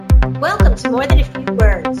Welcome to More Than a Few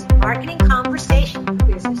Words, Marketing Conversation for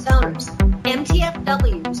Business Owners.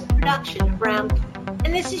 MTFW is a production of Brown,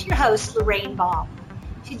 and this is your host, Lorraine Ball.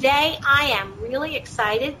 Today, I am really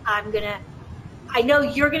excited. I know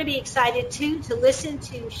you're going to be excited too, to listen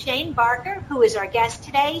to Shane Barker, who is our guest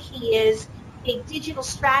today. He is a digital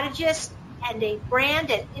strategist and a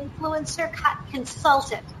brand and influencer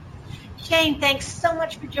consultant. Shane, thanks so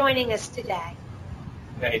much for joining us today.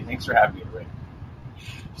 Hey, thanks for having me, Lorraine.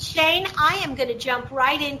 Shane, I am going to jump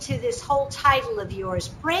right into this whole title of yours,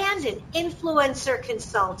 brand and influencer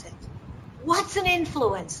consultant. What's an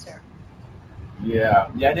influencer? Yeah,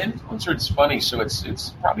 an influencer, it's funny. So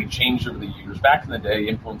it's probably changed over the years. Back in the day,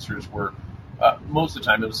 influencers were, most of the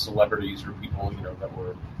time it was celebrities or people, that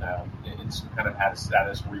were in some kind of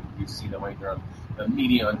status where you see them either on the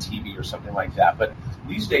media, on TV or something like that. But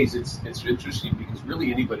these days it's interesting because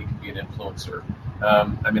really anybody can be an influencer.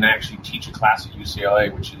 I actually teach a class at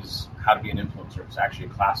UCLA, which is how to be an influencer. It's actually a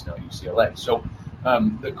class now at UCLA. So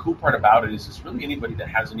the cool part about it is it's really anybody that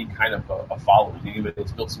has any kind of a following, anybody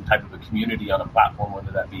that's built some type of a community on a platform,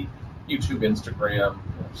 whether that be YouTube, Instagram,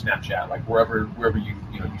 Snapchat, like wherever you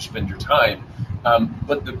spend your time.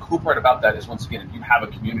 But the cool part about that is, once again, if you have a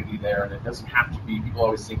community there, and it doesn't have to be, people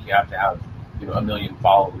always think you have to have 1 million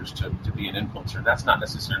followers to be an influencer. And that's not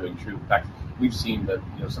necessarily true. In fact, we've seen that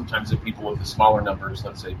sometimes the people with the smaller numbers,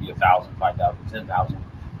 let's say be 1,000, 5,000, 10,000,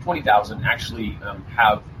 20,000, actually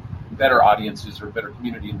have better audiences or better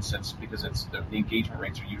community in the sense because it's the engagement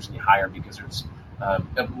rates are usually higher because it's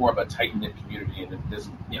more of a tight-knit community, and it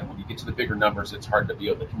doesn't, when you get to the bigger numbers, it's hard to be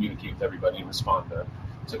able to communicate with everybody and respond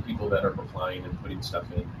to people that are replying and putting stuff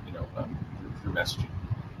in, through messaging.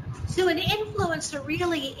 So an influencer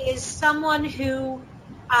really is someone who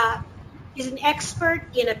is an expert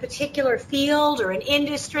in a particular field or an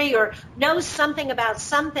industry or knows something about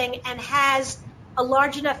something and has a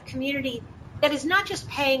large enough community that is not just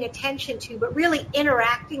paying attention to, but really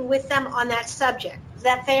interacting with them on that subject. Is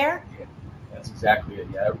that fair? Yeah, that's exactly it.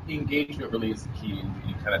 Yeah, the engagement really is the key, and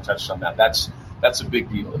you kind of touched on that. That's a big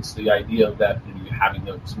deal. It's the idea of that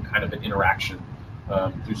having some kind of an interaction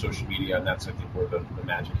through social media, and that's, I think, where the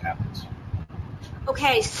magic happens.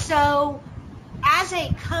 Okay, so as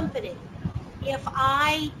a company, if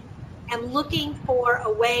I am looking for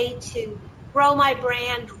a way to grow my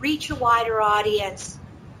brand, reach a wider audience,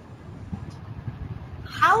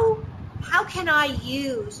 how can I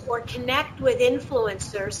use or connect with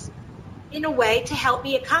influencers in a way to help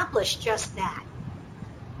me accomplish just that?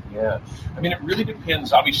 Yeah, it really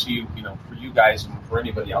depends. Obviously, for you guys and for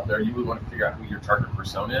anybody out there, you would want to figure out who your target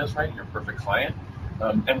persona is, right? Your perfect client.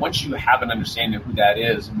 And once you have an understanding of who that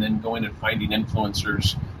is, and then going and finding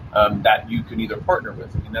influencers that you can either partner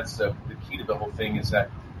with. That's the key to the whole thing, is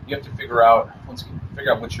that you have to figure out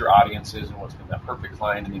what your audience is and what's that perfect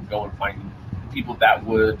client, and then go and find people that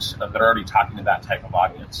are already talking to that type of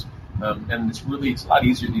audience. And it's a lot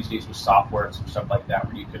easier these days with software and some stuff like that,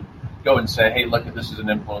 where you can go and say, hey, look, this is an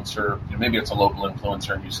influencer. Maybe it's a local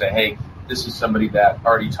influencer, and you say, hey, this is somebody that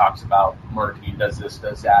already talks about marketing, does this,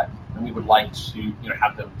 does that, and we would like to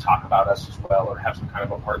have them talk about us as well, or have some kind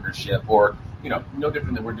of a partnership, or no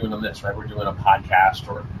different than we're doing on this, right? We're doing a podcast,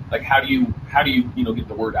 or like how do you get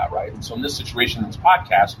the word out, right? And so in this situation, this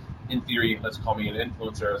podcast, in theory, let's call me an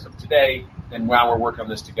influencer as of today. And while we're working on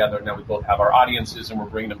this together, now we both have our audiences and we're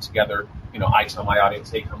bringing them together. I tell my audience,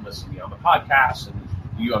 hey, come listen to me on the podcast. And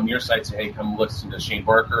you on your site say, hey, come listen to Shane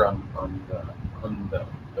Barker on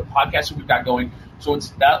the podcast that we've got going. So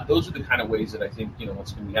those are the kind of ways that I think,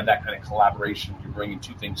 when you have that kind of collaboration, you're bringing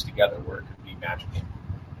two things together where it could be magical.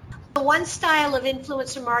 One style of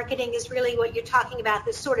influencer marketing is really what you're talking about,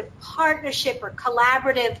 this sort of partnership or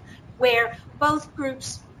collaborative where both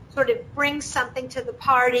groups sort of bring something to the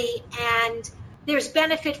party and there's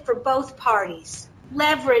benefit for both parties.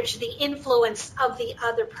 Leverage the influence of the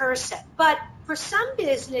other person. But for some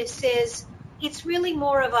businesses, it's really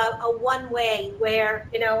more of a one-way where,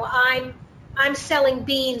 I'm selling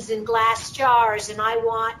beans in glass jars and I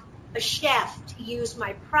want a chef to use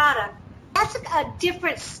my product. That's a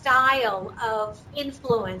different style of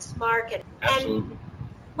influence marketing. Absolutely. And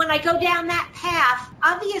when I go down that path,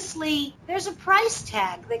 obviously there's a price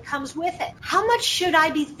tag that comes with it. How much should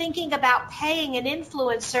I be thinking about paying an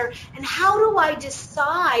influencer, and how do I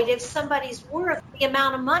decide if somebody's worth the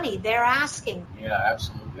amount of money they're asking? Yeah,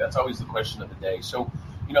 absolutely. That's always the question of the day. So,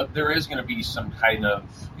 there is going to be some kind of,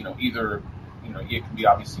 either, it can be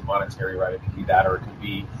obviously monetary, right? It can be that, or it can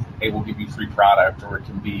be, hey, we'll give you free product, or it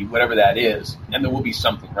can be whatever that is, and there will be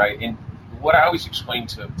something, right? And what I always explain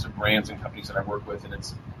to brands and companies that I work with, and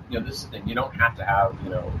it's, this is the thing, you don't have to have,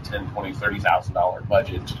 $10,000, $20,000, $30,000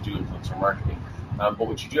 budget to do influencer marketing. But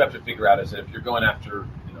what you do have to figure out is that if you're going after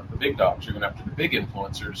the big dogs, you're going after the big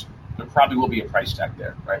influencers, there probably will be a price tag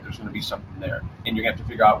there, right? There's going to be something there. And you're going to have to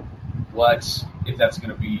figure out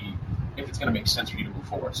if it's going to make sense for you to move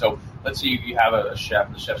forward. So let's say you have a chef,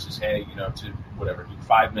 and the chef says, hey, to do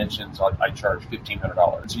 5 mentions, I charge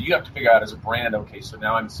 $1,500. So you have to figure out as a brand, okay, so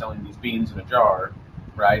now I'm selling these beans in a jar,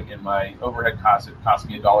 right? And my overhead cost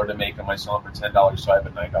me $1 to make them. I sell them for $10, so I have a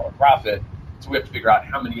 $9 profit. So we have to figure out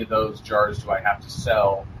how many of those jars do I have to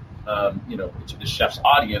sell, to the chef's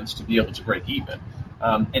audience to be able to break even.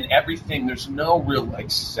 And everything, there's no real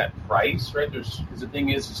set price, right? Because the thing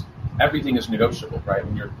is everything is negotiable, right?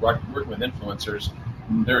 When you're working with influencers,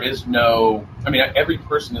 there is no, every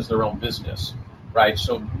person is their own business, right?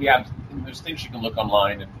 So there's things you can look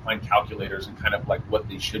online and find calculators and kind of like what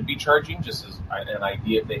they should be charging, just as an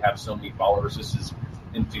idea. If they have so many followers, this is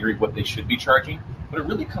in theory what they should be charging. But it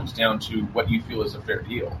really comes down to what you feel is a fair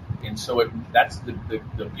deal. And so that's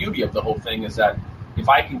the beauty of the whole thing, is that if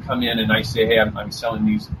I can come in and I say, hey, I'm selling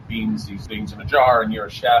these beans in a jar, and you're a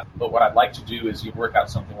chef, but what I'd like to do is you work out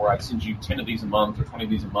something where I send you 10 of these a month or 20 of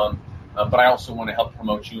these a month, but I also want to help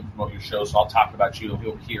promote you and promote your show, so I'll talk about you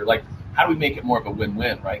over here. How do we make it more of a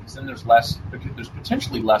win-win, right? Because then there's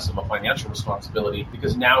potentially less of a financial responsibility,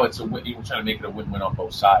 because now you're trying to make it a win-win on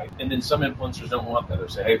both sides. And then some influencers don't want that. They'll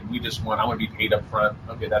say, hey, I want to be paid up front.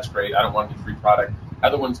 Okay, that's great. I don't want any free product.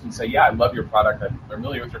 Other ones can say, yeah, I love your product. I'm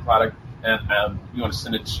familiar with your product, and you want to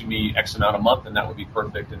send it to me X amount a month, and that would be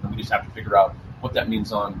perfect. And then we just have to figure out what that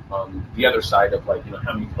means on the other side of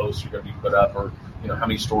how many posts you're going to be put up, or how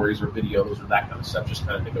many stories or videos or that kind of stuff, just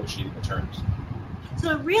kind of negotiating the terms. So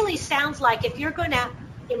it really sounds like if you're going to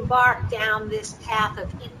embark down this path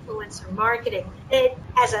of influencer marketing, that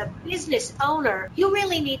as a business owner, you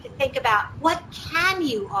really need to think about what can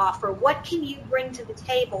you offer, what can you bring to the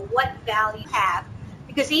table, what value you have.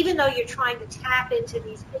 Because even though you're trying to tap into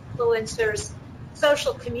these influencers'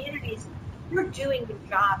 social communities, you're doing your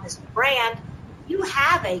job as a brand. You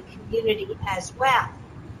have a community as well.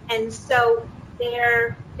 And so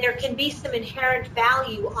there can be some inherent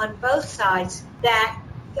value on both sides that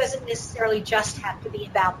doesn't necessarily just have to be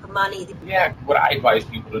about the money. Yeah, what I advise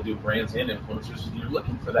people to do, brands and influencers, is you're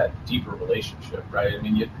looking for that deeper relationship, right?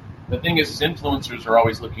 The thing is influencers are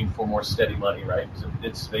always looking for more steady money, right?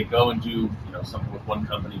 They go and do something with one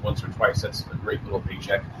company once or twice. That's a great little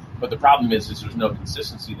paycheck. But the problem is there's no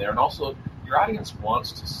consistency there. And also, your audience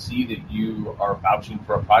wants to see that you are vouching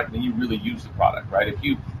for a product and you really use the product, right? If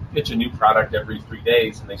you pitch a new product every 3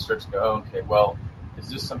 days and they start to go, okay, well, is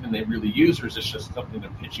this something they really use, or is this just something they're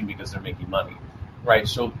pitching because they're making money, right?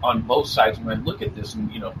 So on both sides, when I look at this,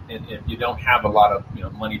 and if you don't have a lot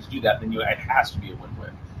of money to do that, then it has to be a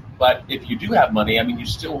win-win. But if you do have money, you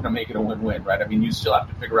still want to make it a win-win, right? You still have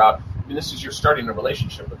to figure out, you're starting a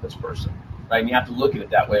relationship with this person, right? And you have to look at it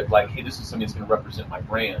that way of hey, this is something that's going to represent my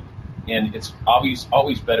brand. And it's always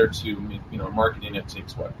better to, marketing, it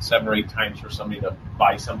takes 7 or 8 times for somebody to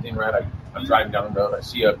buy something, right? I'm driving down the road, I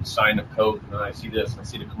see a sign of Coke, and then I see this, and I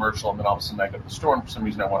see the commercial, and then all of a sudden I go to the store, and for some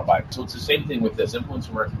reason I want to buy it. So it's the same thing with this.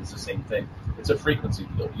 Influencer marketing is the same thing. It's a frequency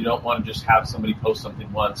deal. You don't want to just have somebody post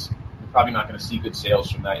something once. You're probably not going to see good sales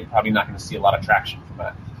from that. You're probably not going to see a lot of traction from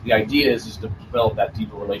that. The idea is to develop that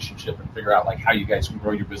deeper relationship and figure out how you guys can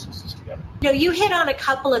grow your businesses together. You hit on a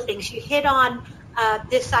couple of things. You hit on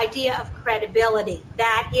this idea of credibility,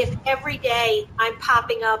 that if every day I'm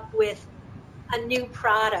popping up with a new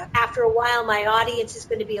product, after a while my audience is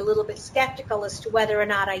going to be a little bit skeptical as to whether or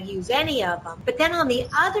not I use any of them. But then on the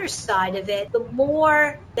other side of it, the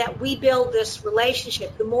more that we build this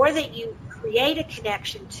relationship, the more that you create a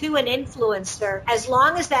connection to an influencer, as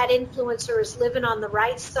long as that influencer is living on the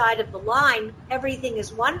right side of the line, everything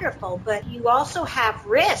is wonderful. But you also have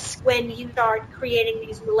risk when you start creating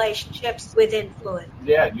these relationships with influence.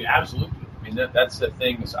 Yeah, you absolutely. That's the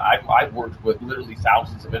thing. Is I've worked with literally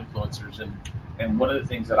thousands of influencers, and one of the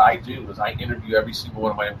things that I do is I interview every single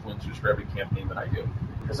one of my influencers for every campaign that I do,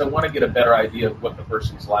 because I want to get a better idea of what the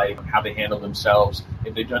person's like, how they handle themselves,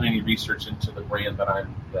 if they've done any research into the brand that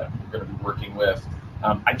I'm going to be working with.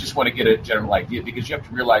 I just want to get a general idea, because you have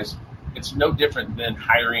to realize it's no different than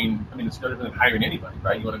hiring. It's no different than hiring anybody,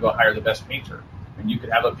 right? You want to go hire the best painter. And you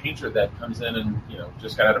could have a painter that comes in and,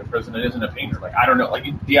 just got out of prison and isn't a painter. I don't know.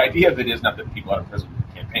 The idea of it is not that people out of prison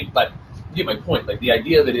can't paint, but you get my point. The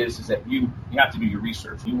idea of it is that you have to do your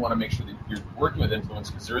research. You want to make sure that you're working with influence,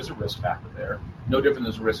 because there is a risk factor there. No different than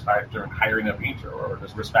there's a risk factor in hiring a painter, or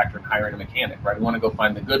there's a risk factor in hiring a mechanic, right? You want to go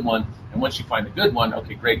find the good one. And once you find the good one,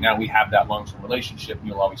 okay, great. Now we have that long-term relationship, and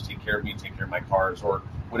you'll always take care of me, take care of my cars, or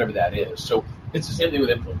whatever that is. So It's the same thing with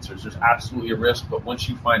influencers. There's absolutely a risk, but once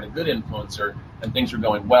you find a good influencer and things are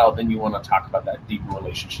going well, then you want to talk about that deeper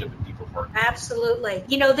relationship and deeper partnership. Absolutely.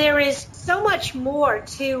 There is so much more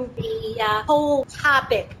to the whole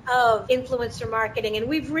topic of influencer marketing, and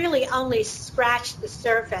we've really only scratched the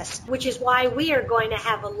surface, which is why we are going to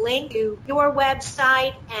have a link to your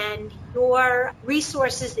website and your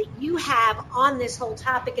resources that you have on this whole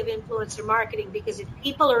topic of influencer marketing, because if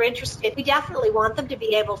people are interested, we definitely want them to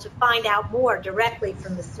be able to find out more directly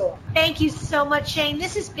from the source. Thank you so much, Shane.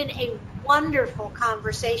 This has been a wonderful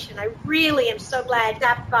conversation. I really am so glad you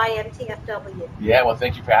stopped by MTFW. Yeah, well,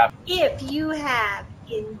 thank you for having me. If you have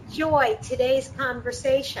enjoyed today's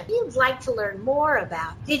conversation, if you'd like to learn more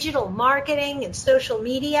about digital marketing and social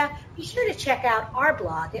media, be sure to check out our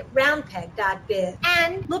blog at roundpeg.biz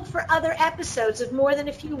and look for other episodes of More Than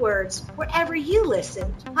a Few Words wherever you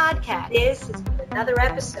listen to podcasts. This has been another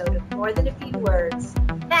episode of More Than a Few Words.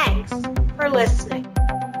 Thanks for listening.